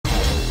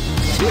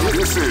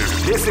This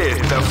is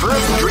the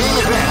first dream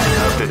event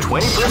of the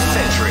 21st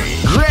century.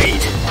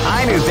 Great!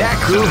 I knew that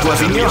groove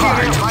was in your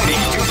heart. Fighting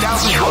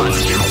 2001.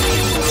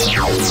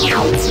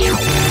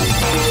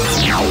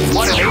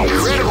 What an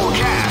incredible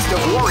cast of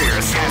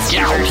warriors has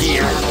gathered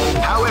here.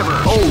 However,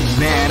 oh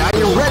man, are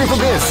you ready for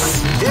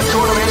this? This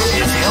tournament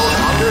is held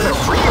under the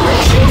free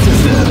ratio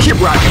system. Keep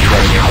rocking,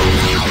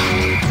 baby.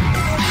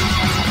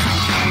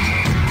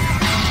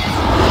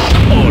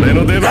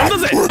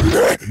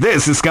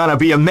 This is gonna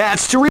be a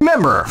match to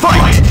remember.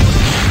 Fight!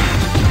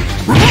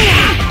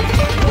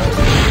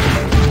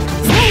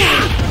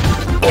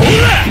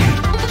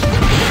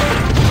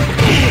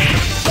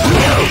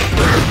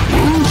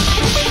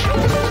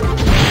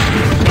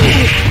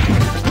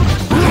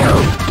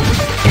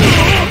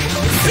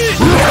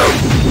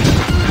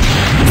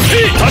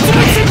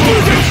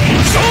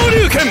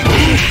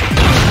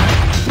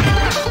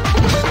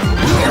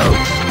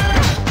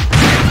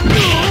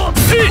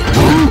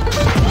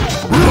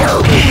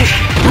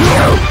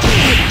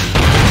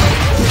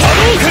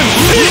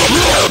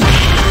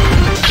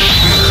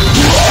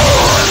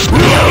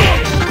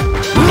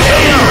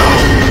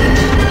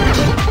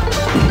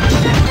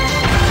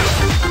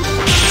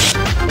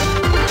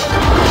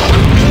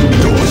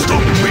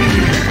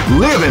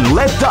 Live and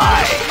let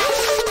die.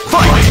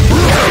 Fight!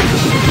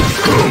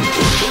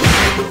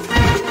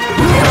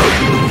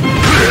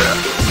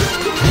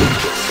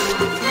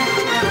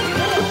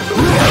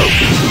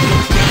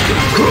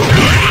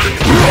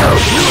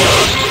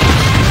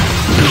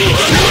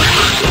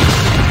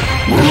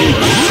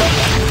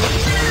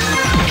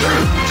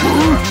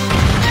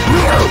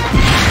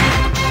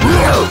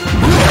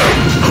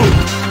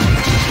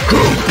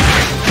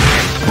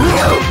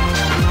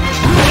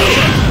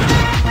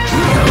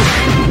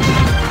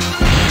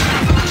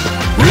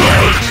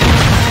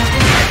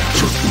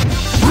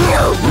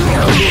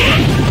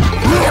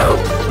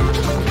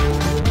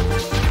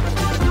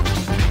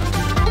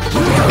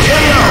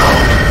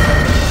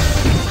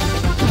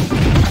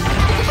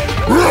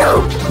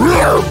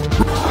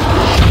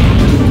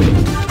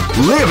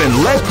 Live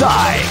and let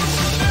die.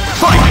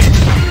 Fight!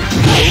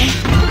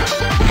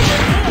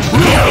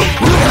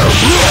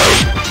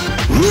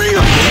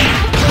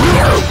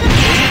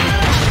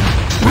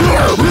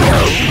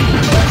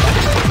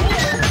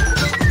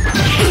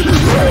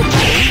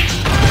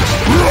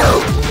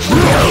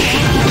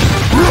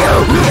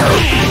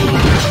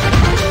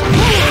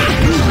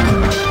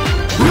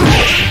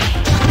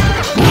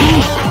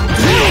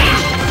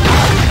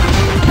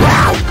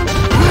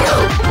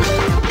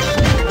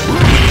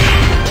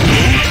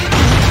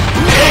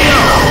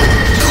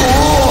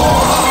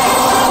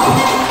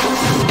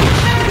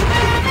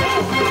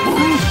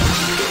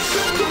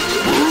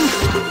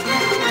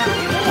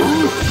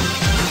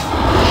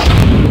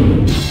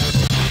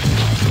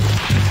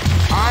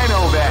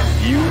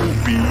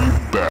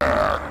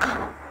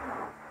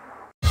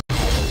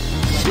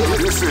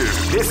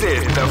 This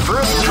is the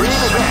first dream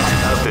event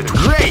of the...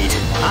 Great!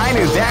 I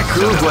knew that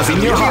groove was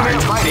in your heart.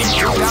 Fighting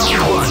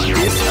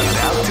 2001 is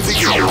about to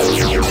begin.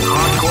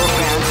 Hardcore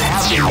fans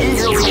have been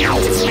eagerly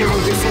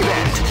anticipating this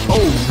event.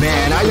 Oh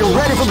man, are you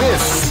ready for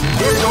this?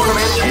 This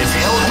tournament is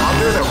held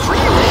under the free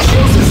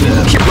ratio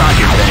system. Keep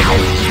rocking,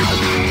 baby.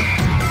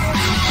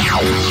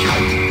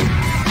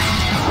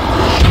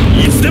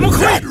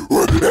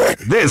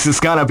 This is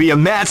gonna be a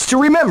match to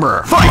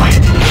remember.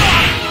 Fight!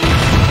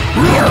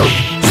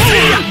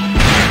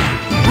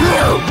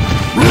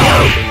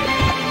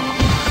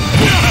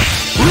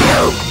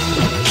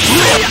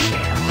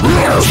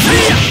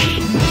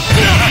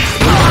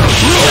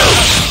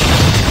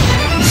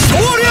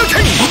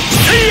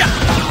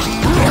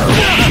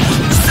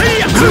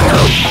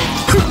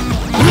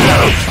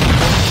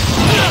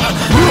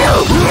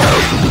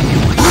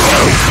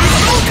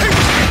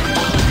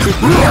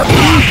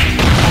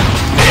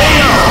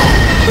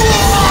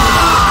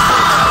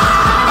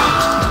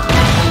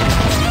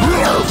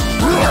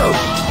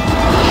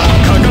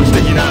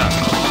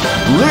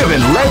 Live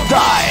and let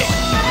die.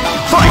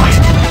 Fight!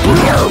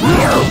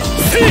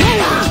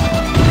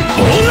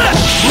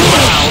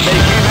 Wow, they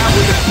came out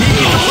with a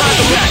sneaky surprise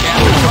attack at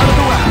the start of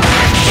the round.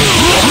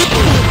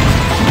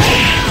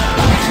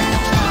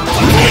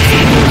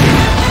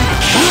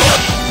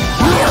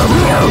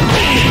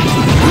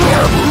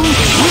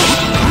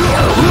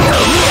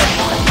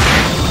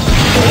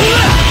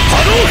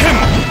 Hadouken!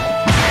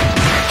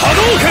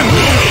 Hadouken!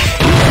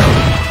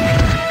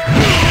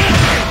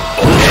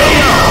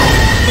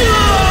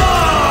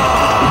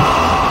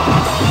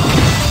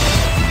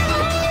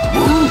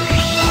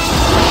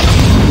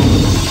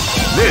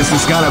 This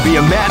is gonna be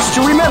a match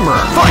to remember.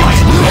 Fight!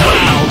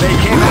 Wow, they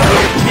came out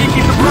with a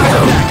sneaky surprise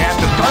attack at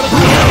the start of the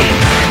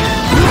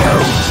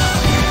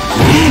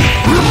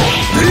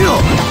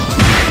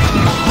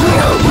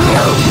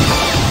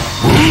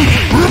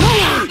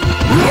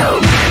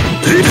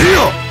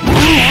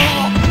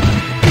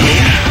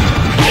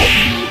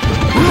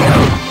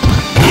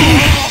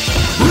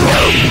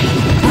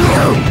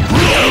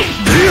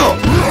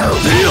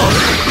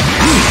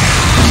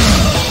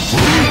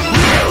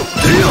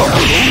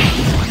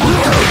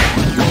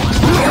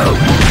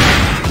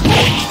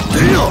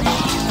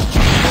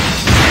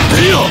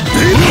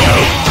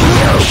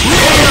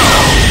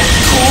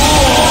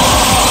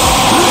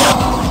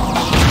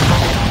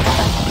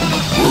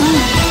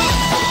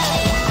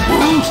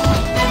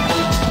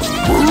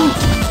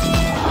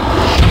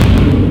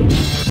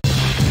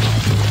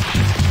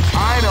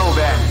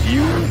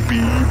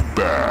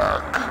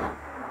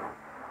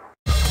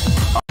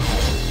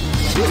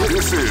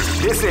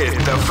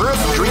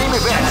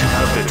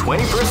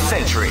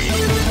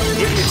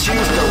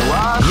choose the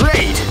wrong...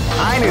 Great!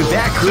 I knew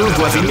that groove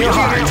was in your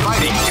heart.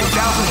 Fighting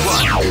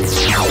 2001.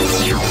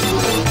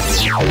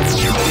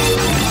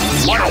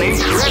 What an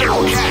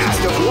incredible cast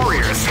of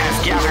warriors has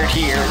gathered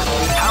here.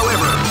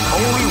 However,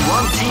 only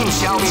one team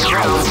shall be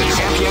crowned the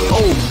champion.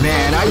 Oh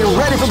man, are you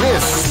ready for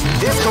this?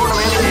 This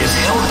tournament is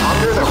held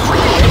under the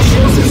free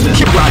ratio system.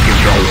 Keep rocking,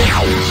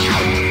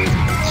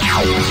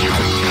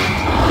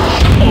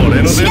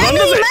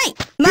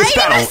 This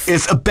battle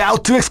is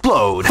about to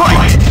explode.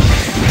 Fight!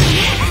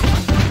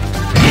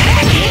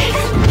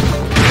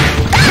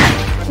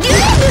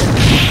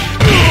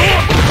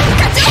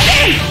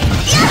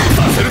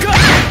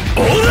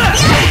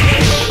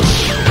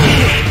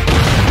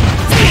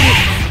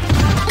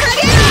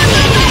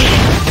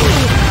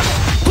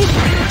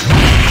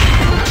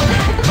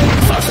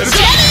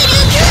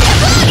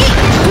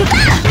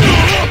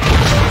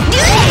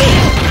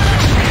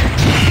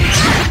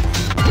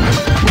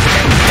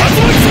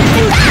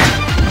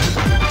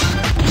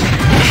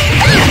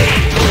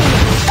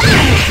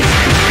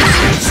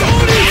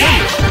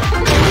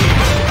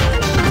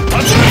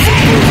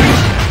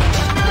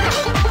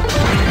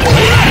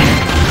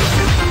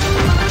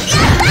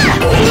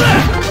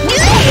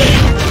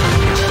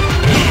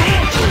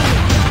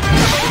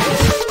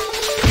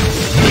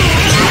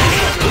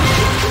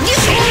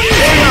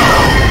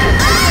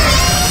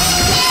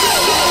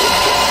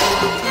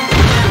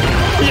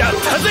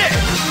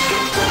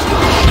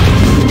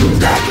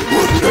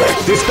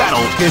 This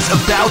battle is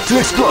about to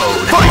explode.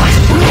 Fight!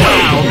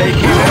 Wow, they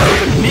came out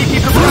with a sneaky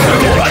surprise.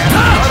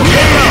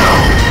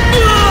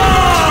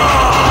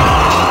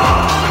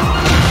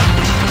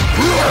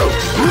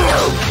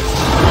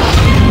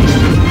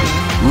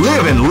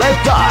 Live and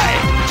let die.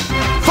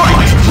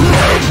 Fight!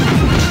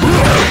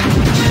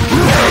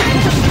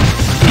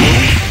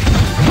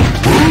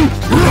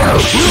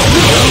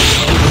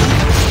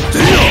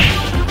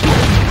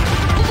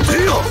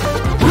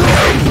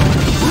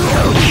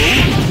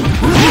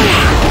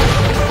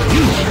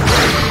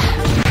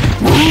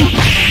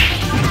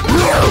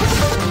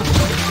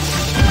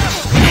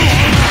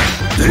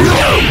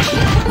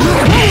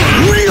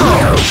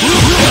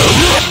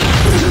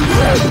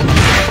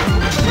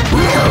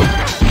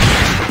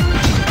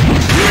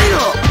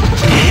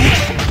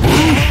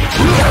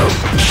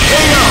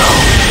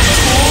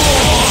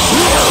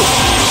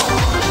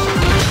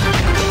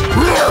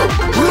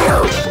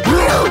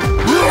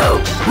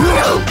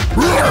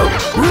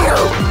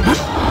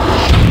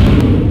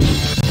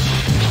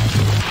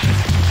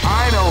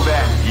 I know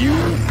that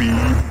you'll be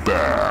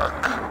back.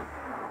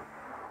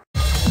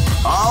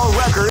 All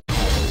records.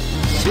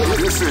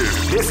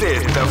 This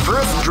is the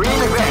first dream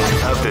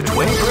event of the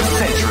 21st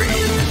century.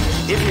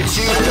 If you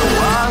choose the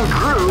wrong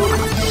groove,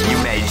 you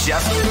may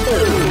just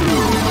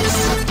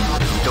lose.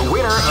 The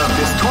winner of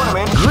this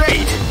tournament,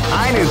 great!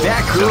 I knew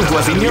that groove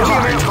was in your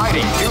heart.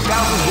 Fighting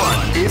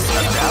 2001 is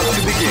about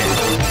to begin.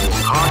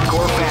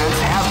 Hardcore fans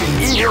have been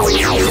eagerly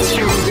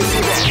anticipating this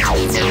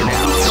event, and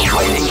now the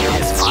fighting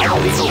is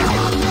finally over.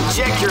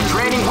 Check your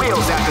training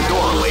wheels at the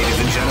door, ladies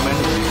and gentlemen.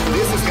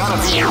 This is gonna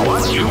be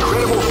one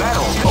incredible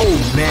battle. Oh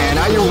man,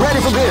 are you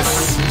ready for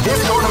this? This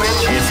tournament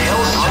is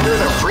held under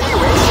the free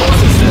ratio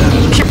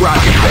system. Keep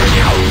rocking,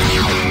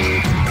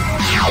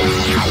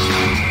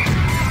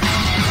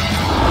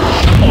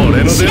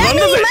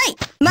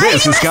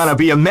 This is gonna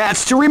be a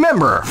match to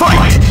remember.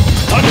 Fight!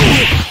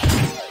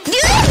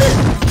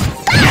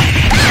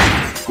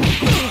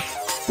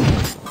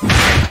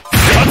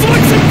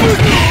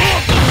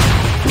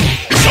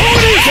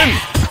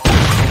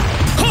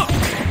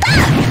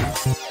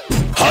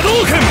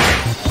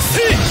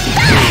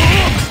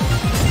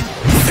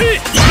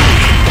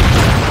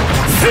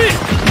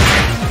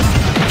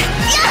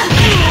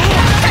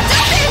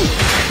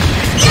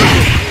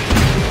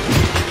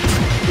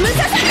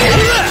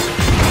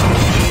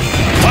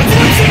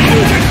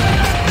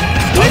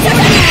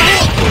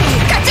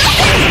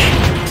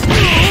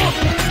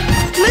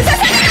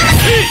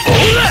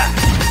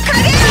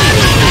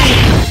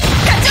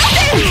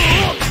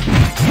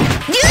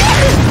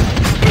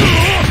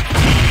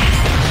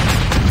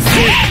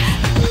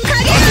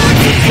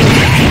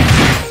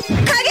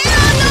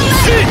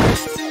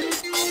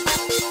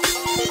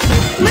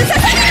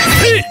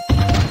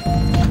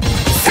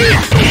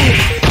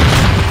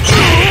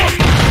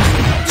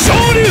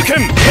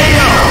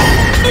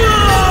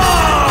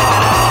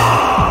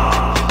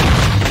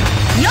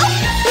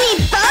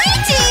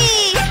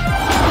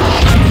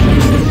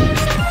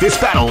 This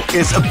battle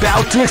is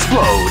about to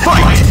explode.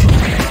 Fight!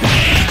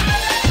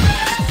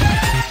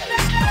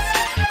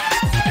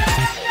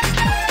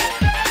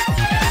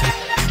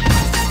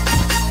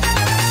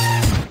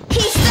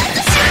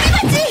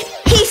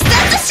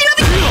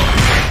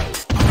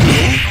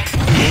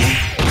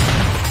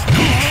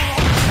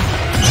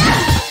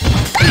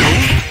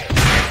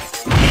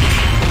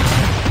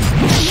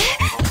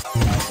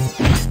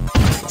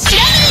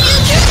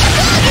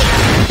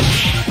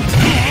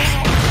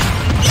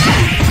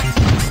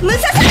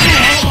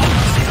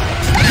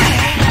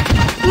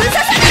 Musa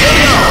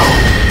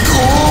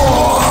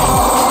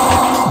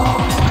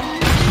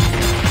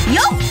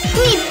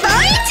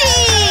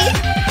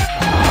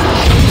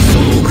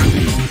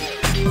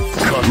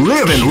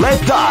Live and let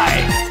die.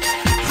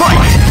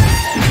 Fight!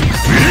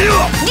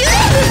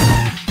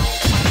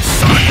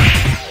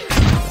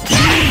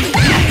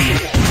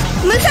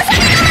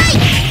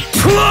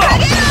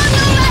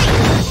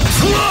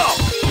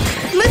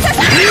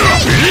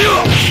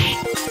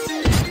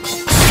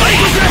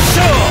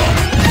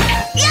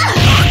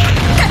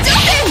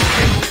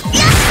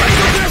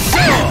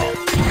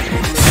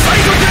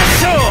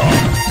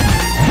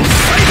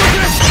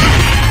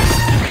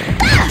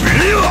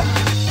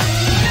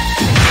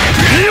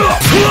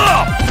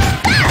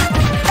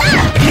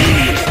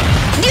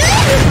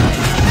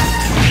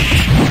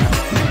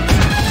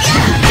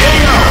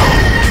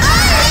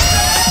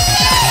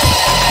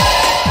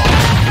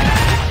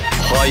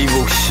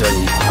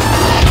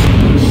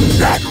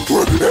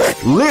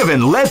 Live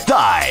and let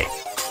die.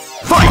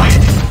 Fight!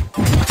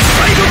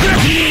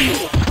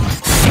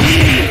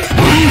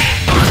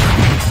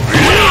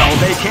 Wow,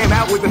 they came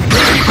out with a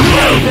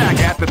attack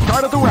at the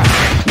start of the round.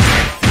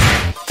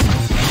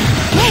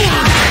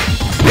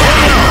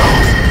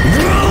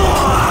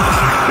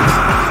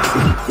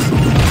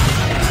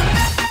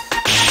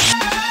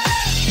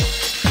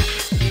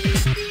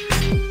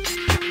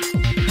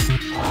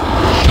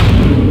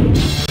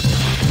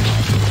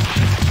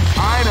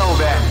 I know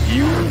that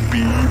you'll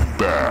be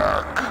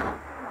back.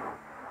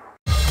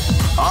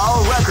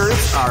 All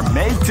records are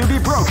made to be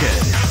broken.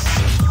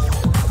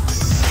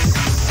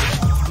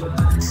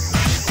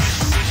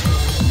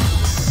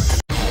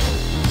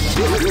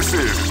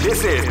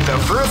 This is the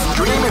first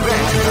dream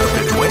event of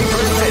the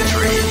 21st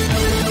century.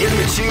 If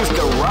you choose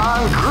the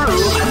wrong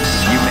groove,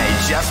 you may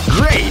just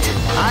great.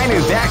 I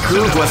knew that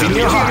groove was in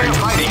your heart.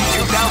 Fighting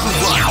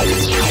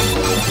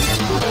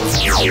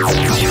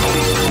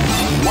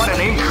 2001. What an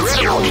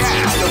incredible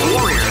cast of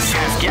warriors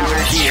has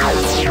gathered here.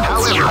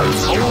 However,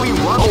 only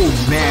one. Oh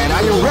man,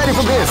 are you ready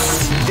for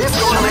this? This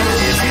tournament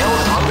is held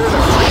under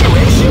the free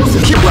ratio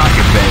system. Keep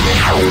rocking, baby.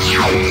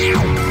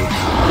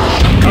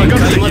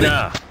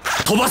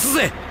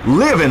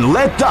 Live and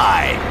let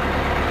die.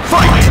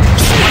 Fight!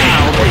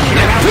 Wow, they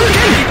have a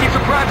sneaky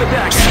surprise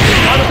attack at the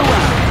start of the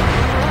round.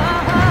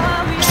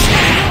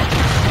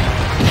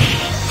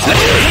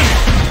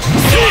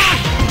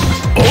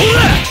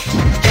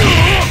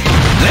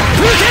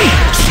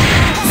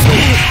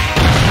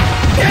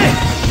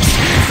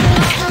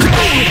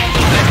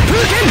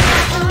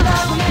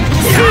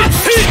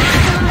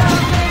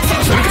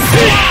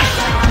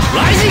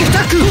 Rising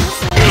attack!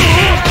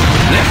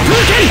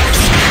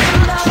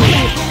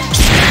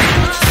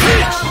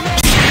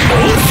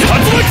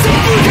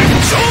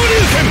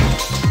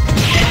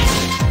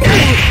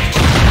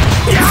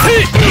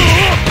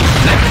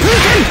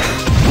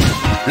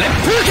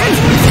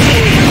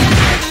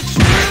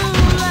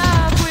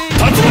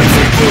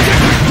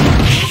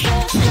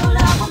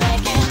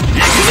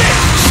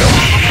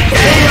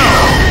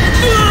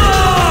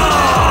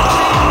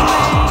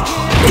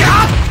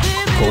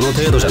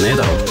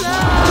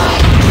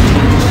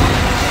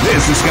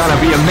 This is gonna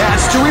be a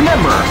match to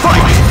remember.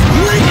 Fight!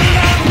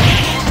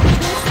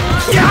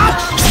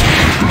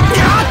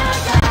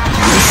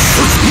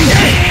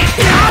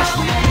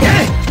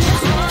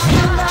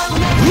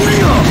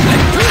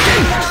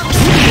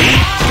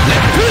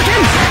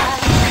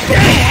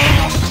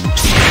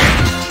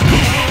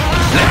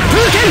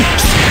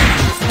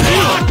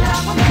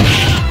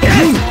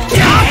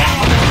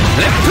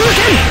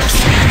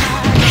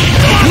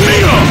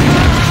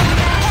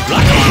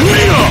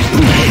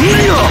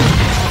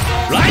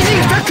 Rising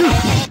attack!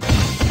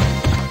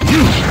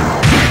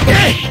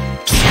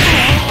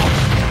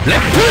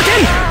 Left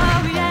Putin!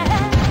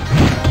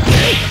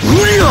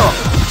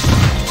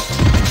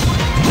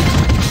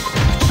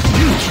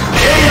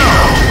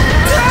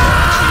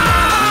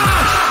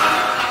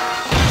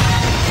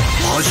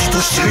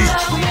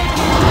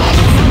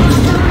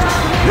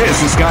 This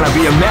is gonna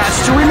be a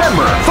match to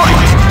remember.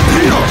 Fight!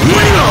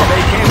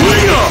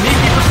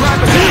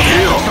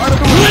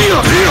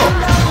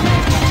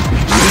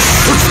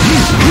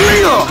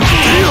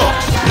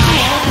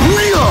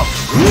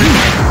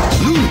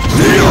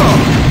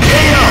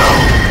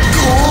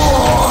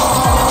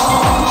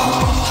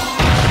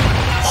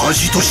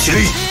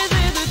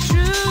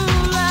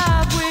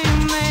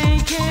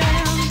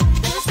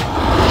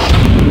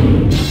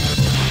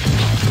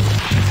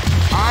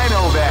 I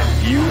know that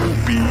you'll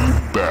be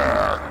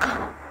back.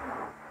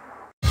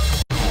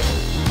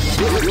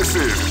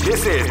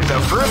 This is the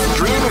first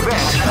dream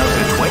event of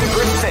the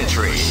 21st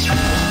century.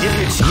 If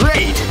it's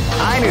great,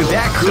 I knew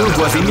that groove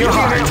was in your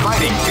heart.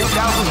 Fighting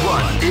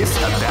 2001 is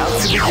about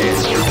to begin.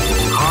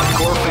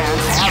 Hardcore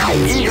fans have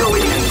been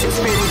eagerly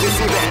anticipating this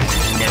event,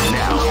 and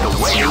now the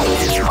wait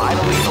is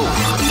finally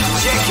over.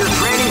 Check your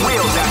training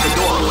wheels at the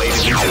door,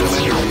 ladies and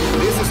gentlemen.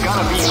 This is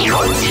gonna be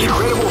one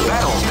incredible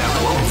battle that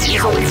won't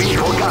easily be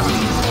forgotten.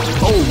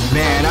 Oh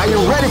man, are you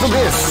ready for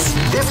this?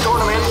 This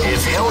tournament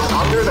is held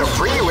under the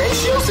free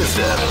ratio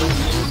system.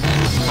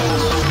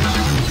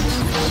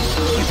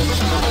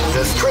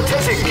 The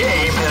strategic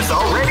game has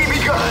already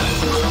begun.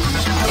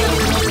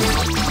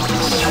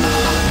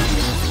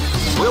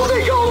 Will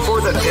they go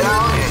for the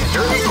down and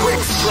dirty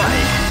quick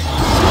strike?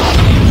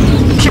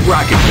 Keep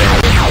rocking,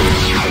 baby.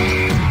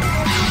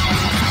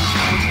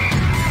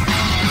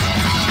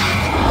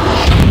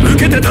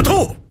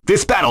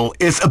 This battle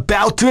is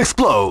about to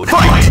explode.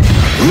 Fight!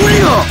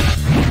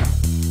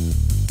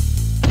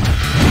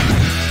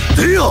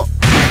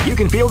 You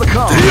can feel the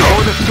calm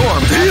before the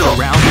storm as the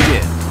round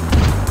begins.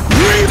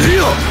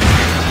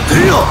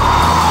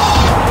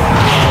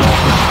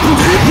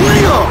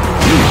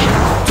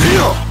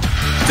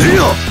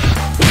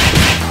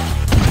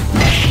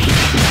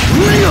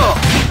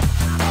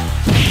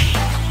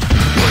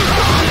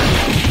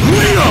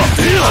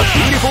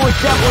 Beautiful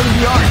example in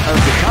the art of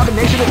the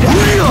combination of death.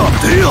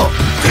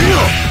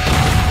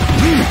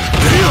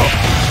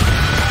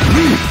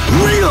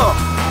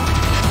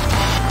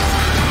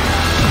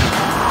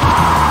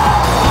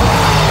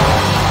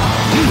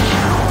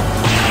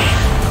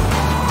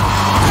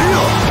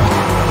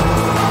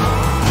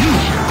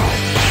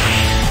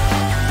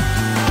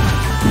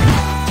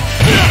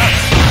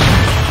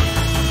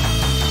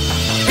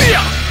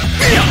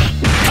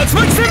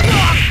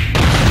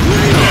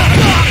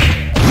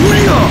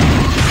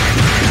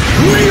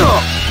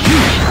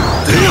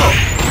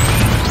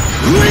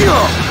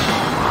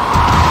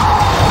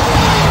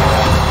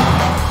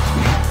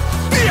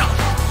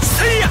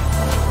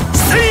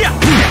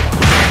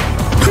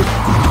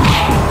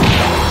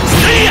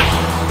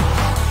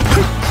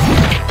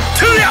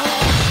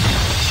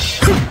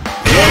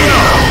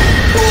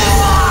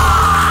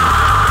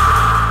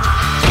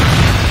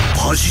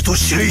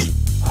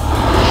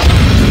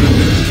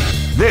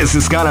 This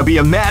is gonna be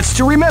a match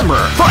to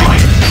remember. Fight!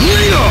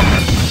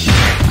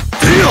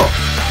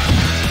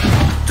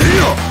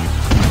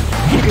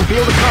 You can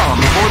feel the calm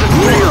before the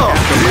storm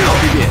as the round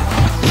begins.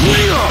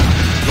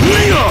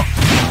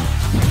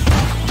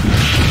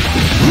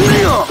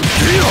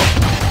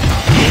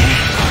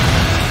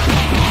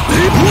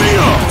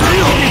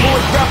 Beautiful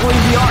example in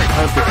the art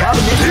of the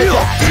combination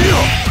of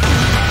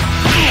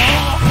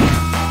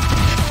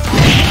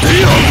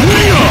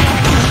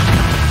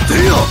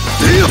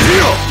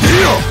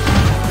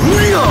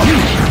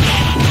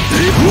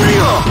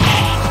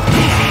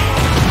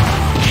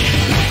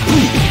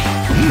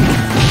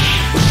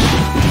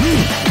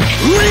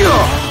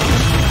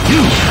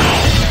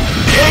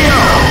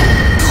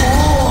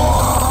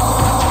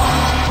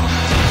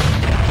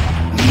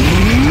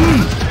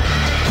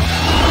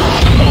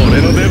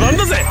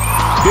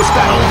This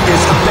battle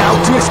is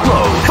about to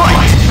explode.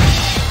 Fight!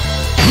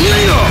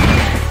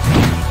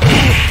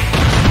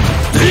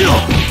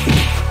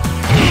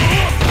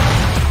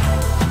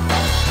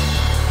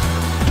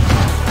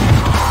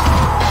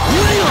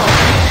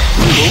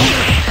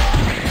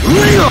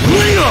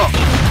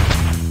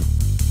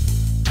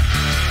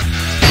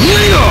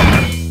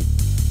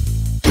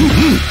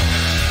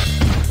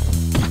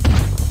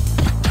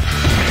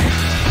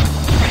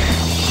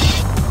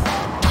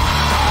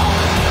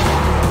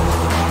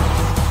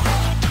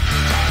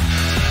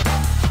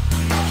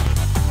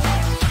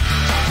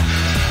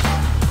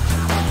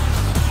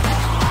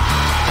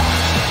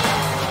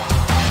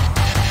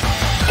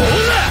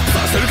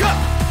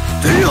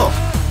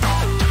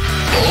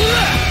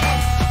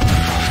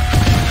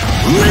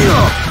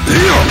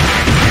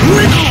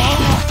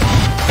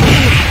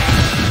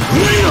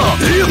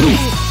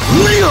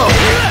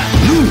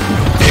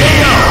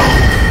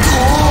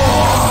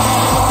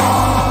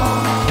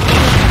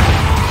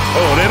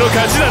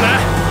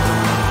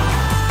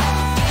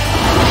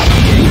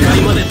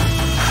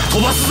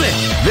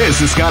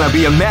 This is gonna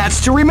be a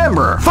match to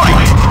remember.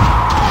 Fight!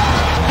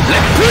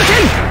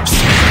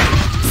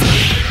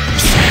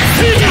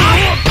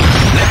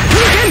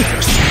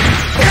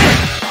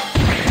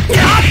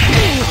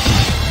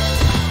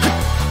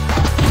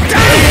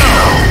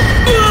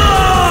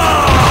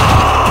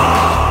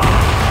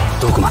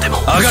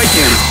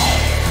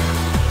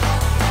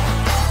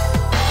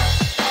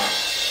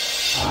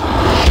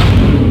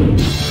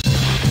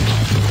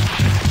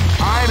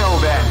 I know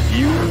that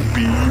you'll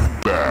be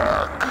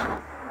back.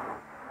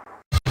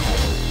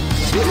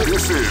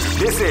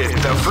 This is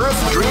the first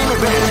dream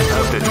event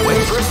of the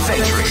 21st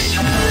century.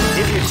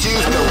 If you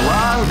choose the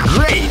wrong,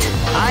 great!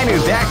 I knew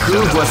that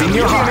groove was in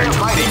your heart.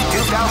 Fighting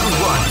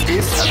 2001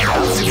 is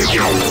about to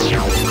begin.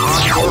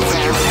 Hardcore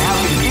fans have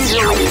been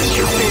eagerly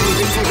anticipating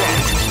this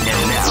event, and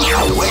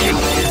now the waiting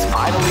is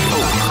finally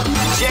over.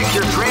 Check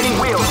your training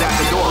wheels at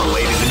the door,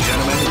 ladies and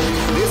gentlemen.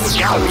 This is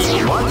gonna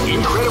be one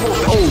incredible.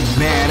 Oh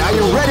man, are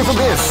you ready for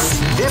this?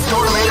 This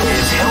tournament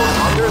is held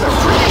under the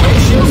free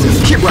ratio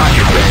system. Keep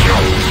rocking,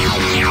 baby.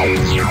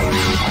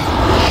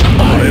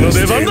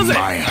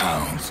 My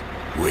house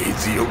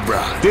with your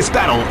bride. This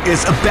battle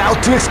is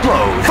about to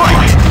explode.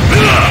 Fight!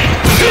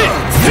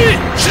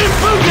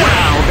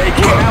 Wow, they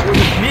came out with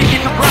a sneaky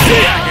surprise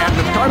attack at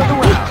the start of the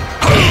round.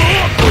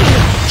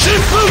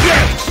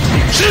 Shifugen!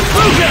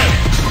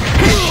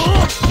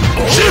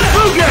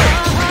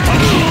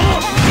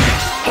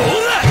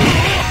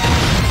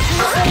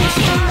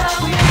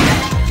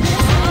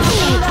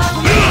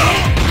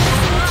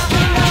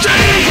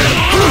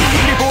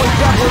 Beautiful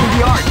example in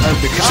the art of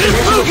the combination.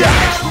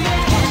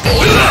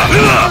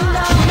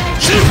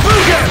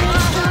 Shifugen!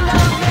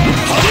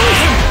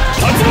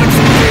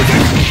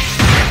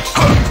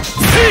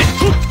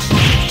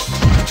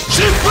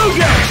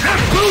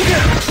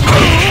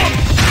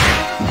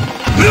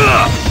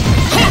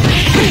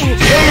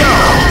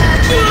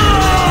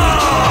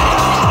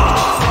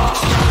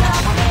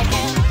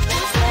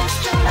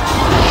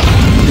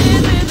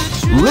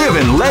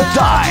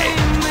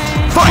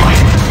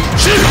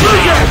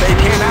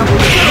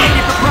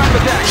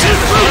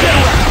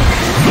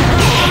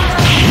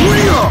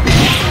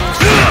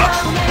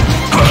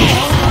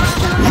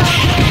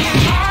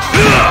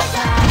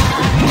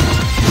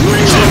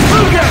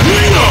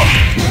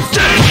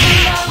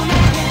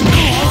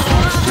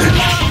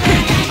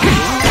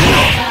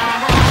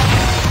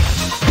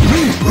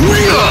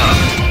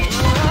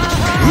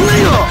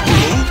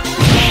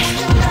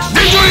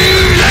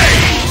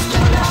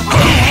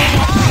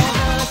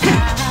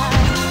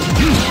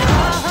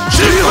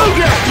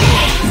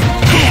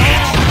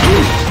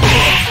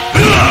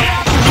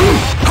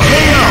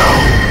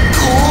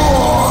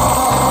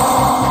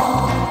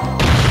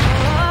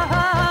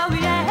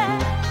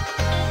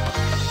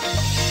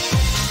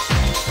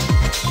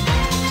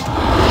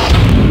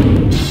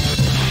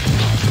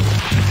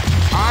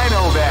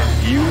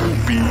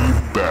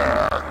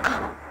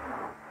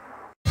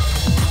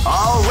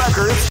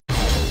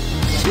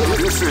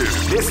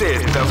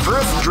 is the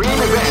first dream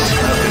event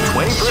of the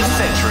 21st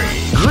century.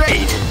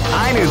 Great!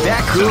 I knew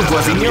that groove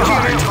was in your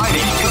heart.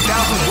 Fighting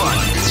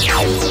 2001.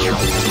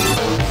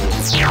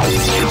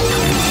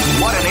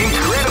 What an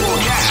incredible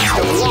cast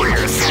of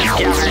warriors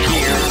gathered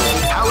here.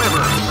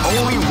 However,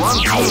 only one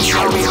team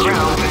shall be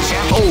crowned the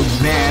champion. Oh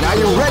man, are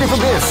you ready for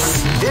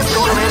this? This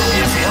tournament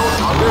is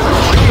held under the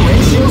free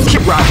ratios.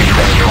 Keep rocking,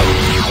 baby.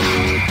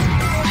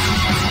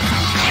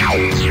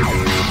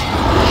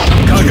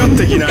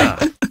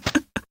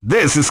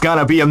 This is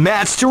gonna be a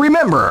match to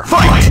remember.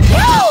 Fight!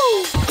 Wow,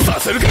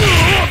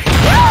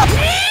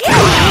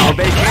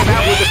 they came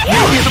out with a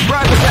furious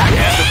surprise attack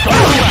at the start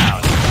of the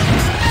round.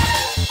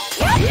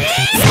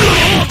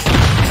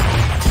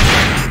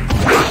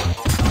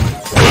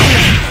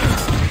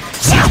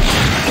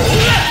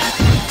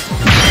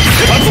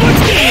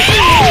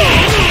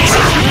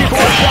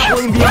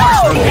 Tackling the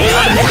arm of the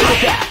automatic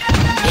attack.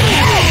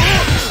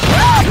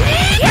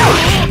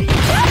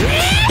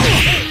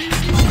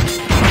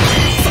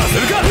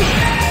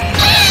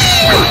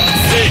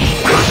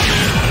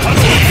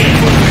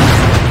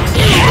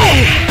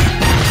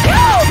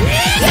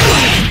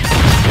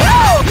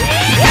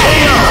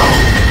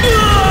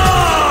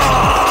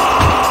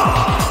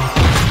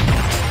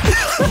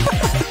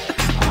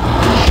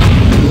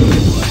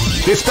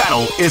 This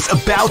battle is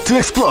about to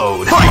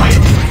explode. Fight!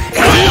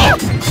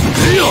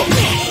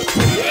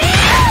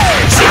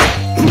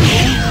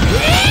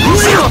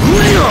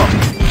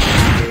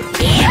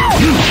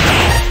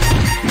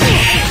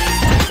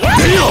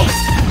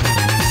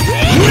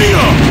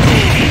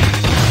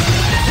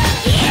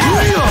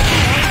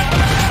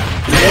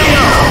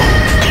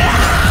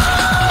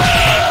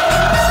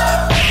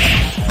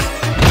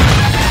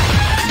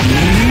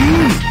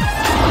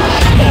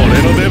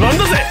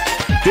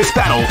 This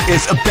battle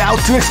is about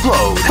to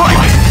explode.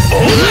 Fight!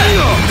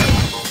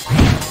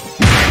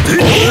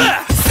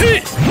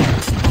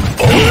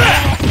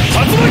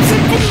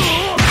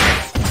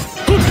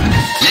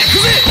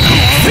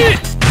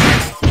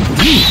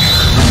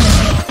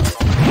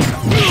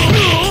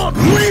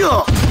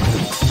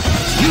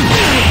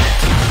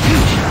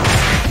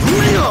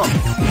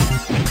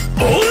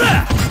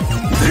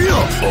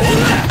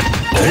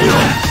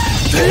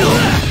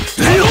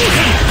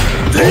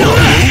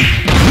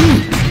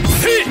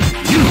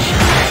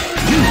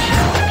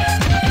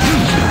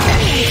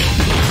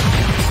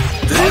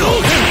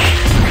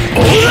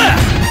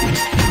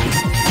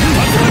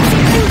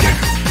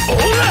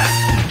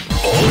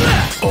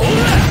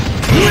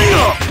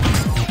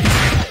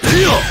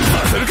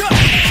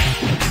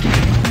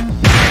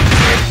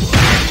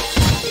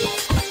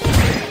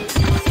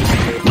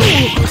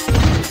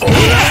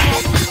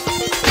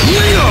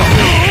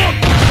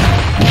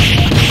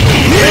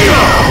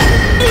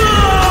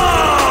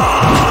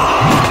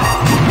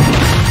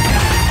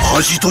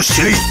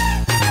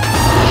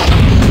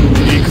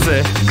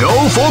 Go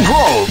for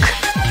broke!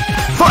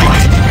 Fight!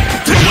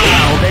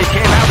 Wow, they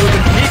came out with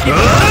a sneaky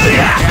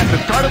at the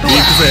start of the round.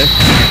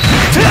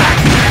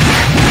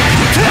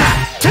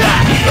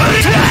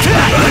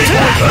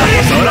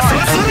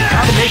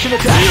 Combination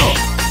attack.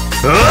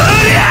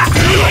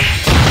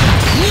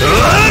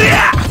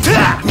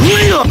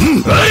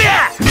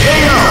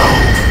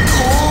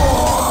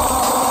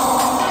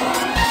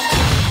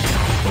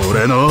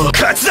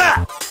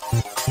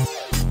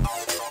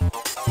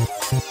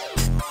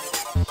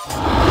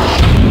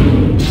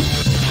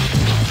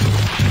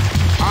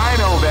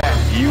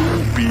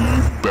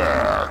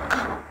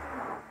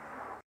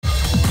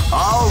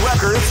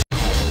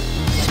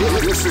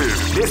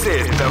 This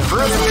is the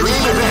first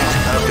dream event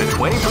of the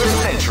 21st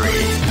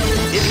century.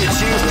 If you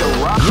choose the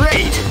rock...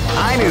 Great!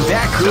 I knew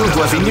that groove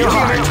was in your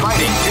heart.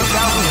 Fighting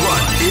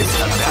 2001 is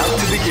about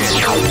to begin.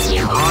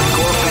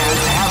 Hardcore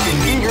fans have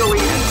been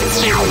eagerly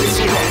anticipating this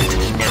event,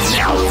 and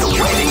now the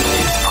waiting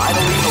is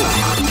finally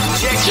over.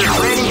 Check your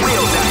training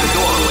wheels at the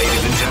door,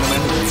 ladies and gentlemen.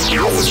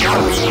 This is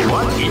gonna be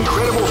one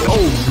incredible...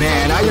 Oh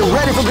man, are you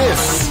ready for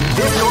this?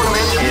 This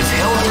tournament is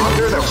held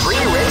under the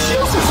free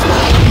ratio system.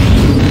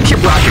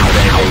 Keep rocking,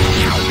 baby.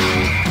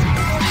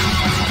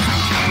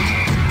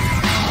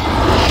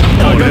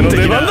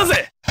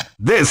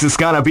 This is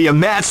gonna be a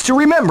match to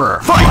remember.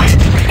 Fight!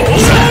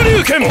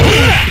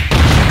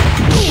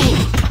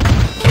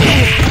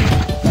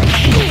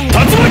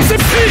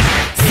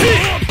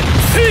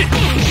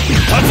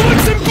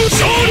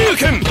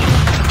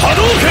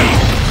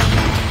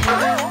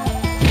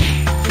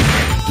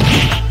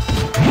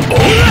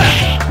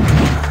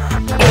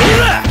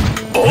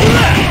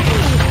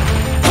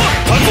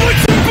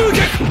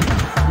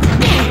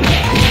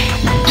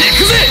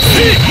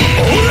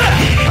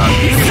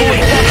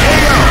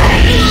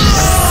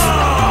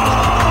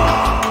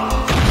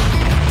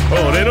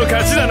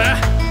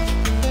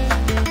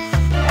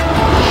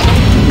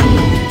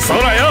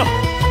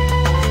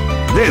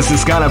 This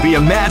is gonna be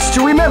a match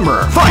to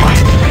remember. Fight!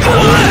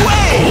 Power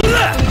away!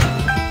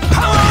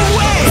 Power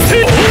away!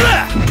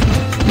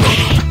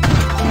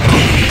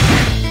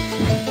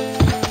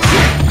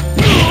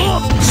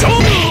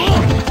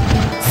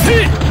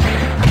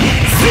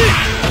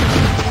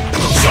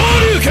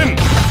 Shoryuken!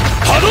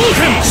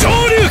 Hadouken!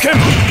 Shoryuken!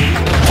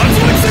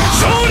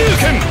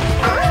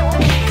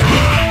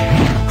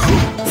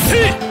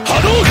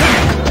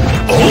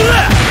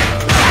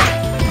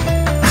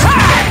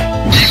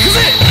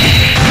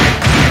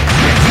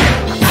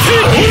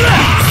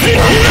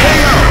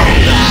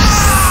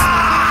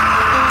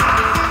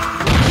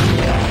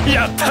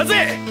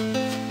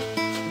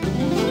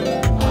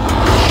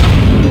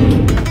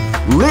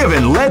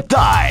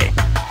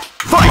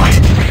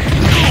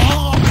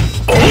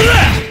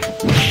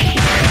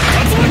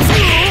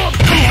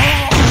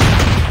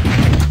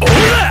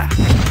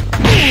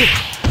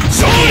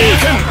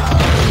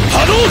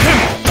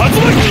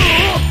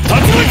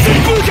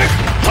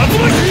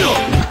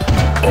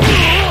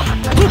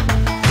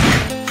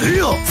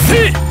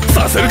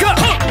 せるか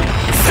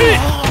せい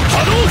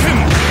波動拳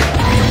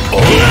オ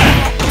ーラ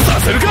さ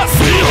せるか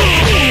せい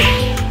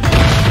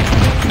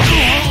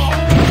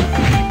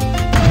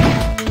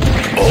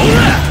オー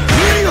ラ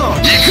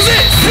行くぜ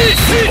せい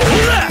せいオ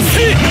ーラ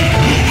せいオ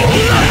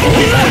ーラオ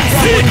ーラ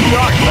せいオ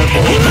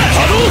ーラ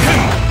波動拳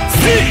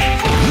せい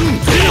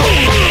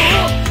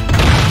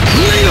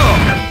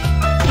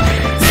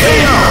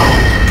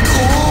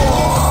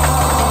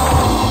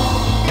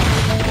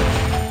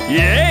イエ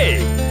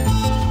ーイ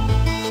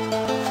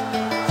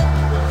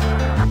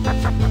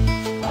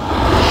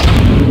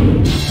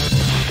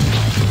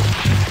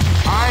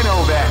I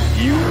know that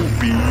you'll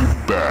be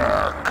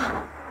back.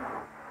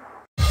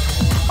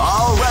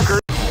 All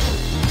records.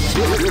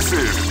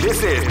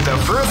 This is the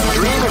first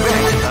dream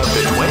event of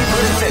the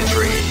 21st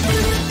century.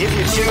 If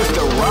you choose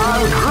the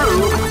wrong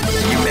groove,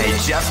 you may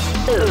just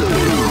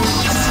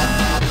lose.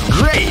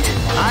 Great!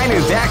 I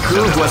knew that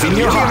groove was in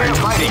your heart.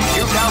 Fighting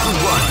 2001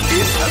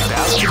 is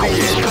about to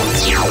begin.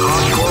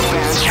 Hardcore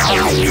fans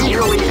are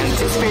eagerly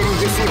anticipating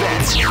this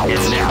event.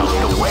 And now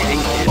the waiting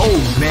is... Oh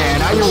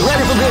man, are you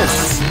ready for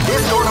this?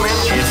 This tournament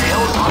is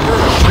held under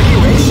the free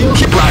ratio.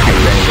 Keep rocking,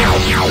 baby.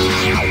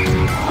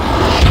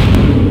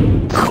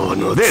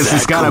 This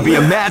is gonna be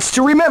a match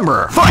to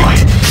remember. Fight!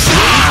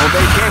 Wow,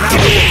 they came out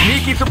with a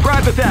sneaky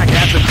surprise attack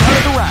at the start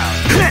of the round.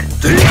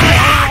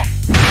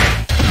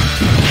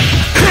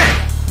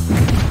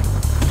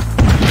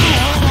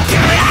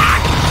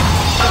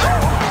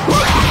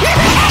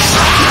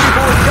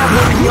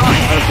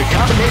 Of the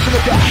combination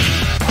attack.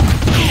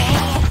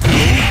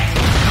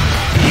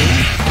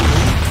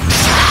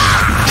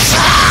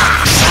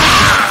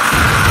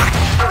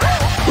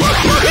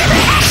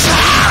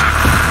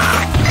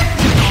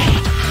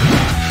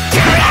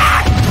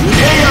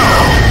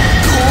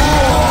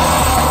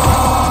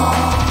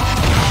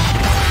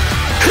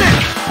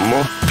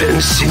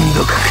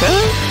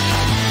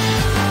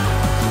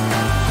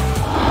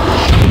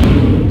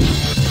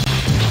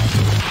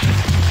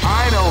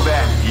 I know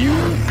that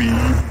you'll be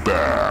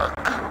back.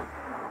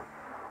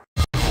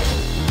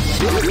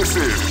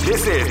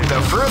 This is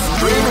the first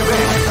dream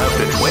event of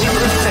the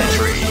 21st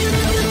century.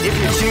 If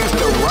you choose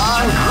the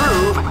wrong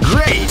groove,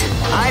 great!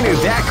 I knew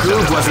that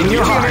groove was in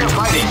your heart.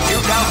 Fighting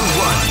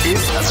 2001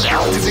 is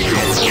about to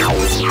begin.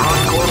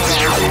 Hardcore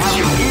fans have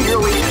been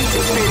eagerly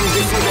anticipating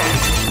this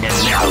event. And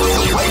now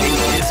the waiting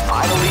is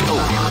finally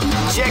over.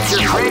 Check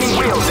your training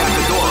wheels at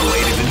the door,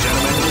 ladies and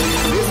gentlemen.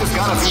 This is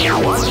gonna be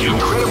one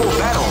incredible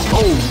battle.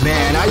 Oh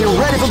man, are you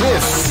ready for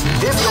this?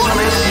 This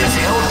tournament is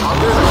held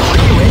under the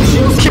free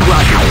ratios. Keep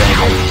rocking,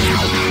 baby.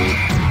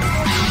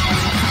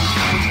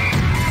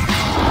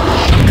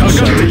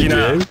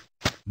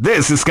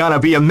 This is gonna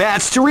be a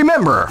match to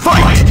remember.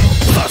 Fight!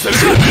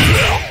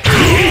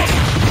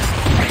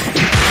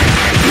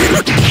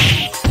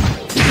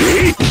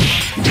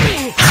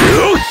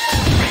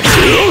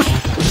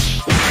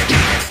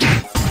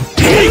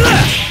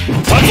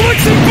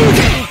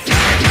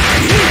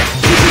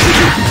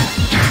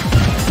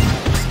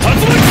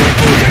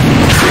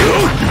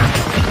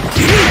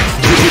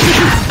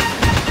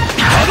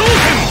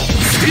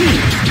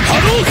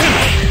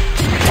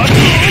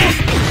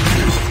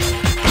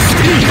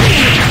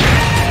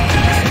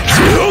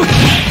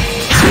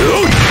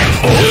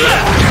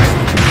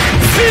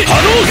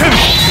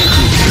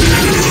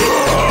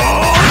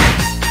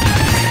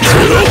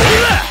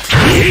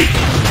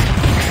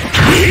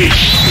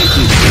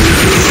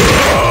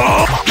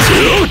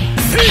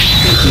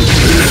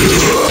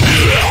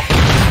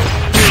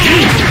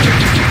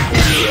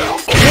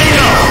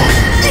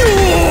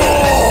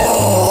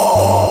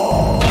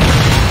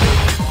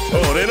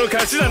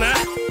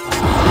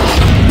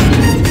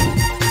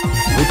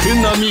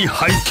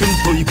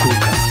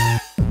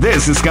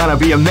 This is gonna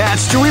be a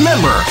match to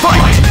remember.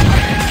 Fight!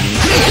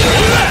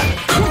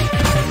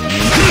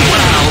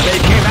 Wow, they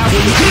came out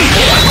with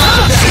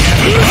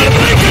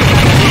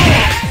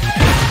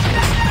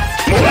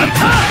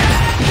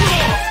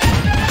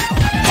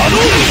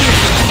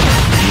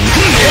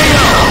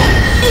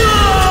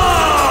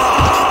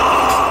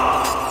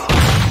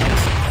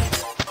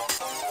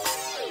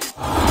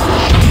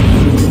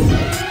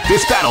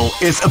This battle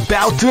is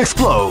about to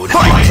explode.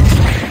 Fight!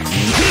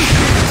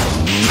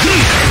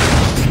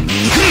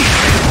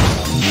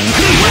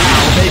 Wow,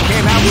 they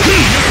came out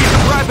with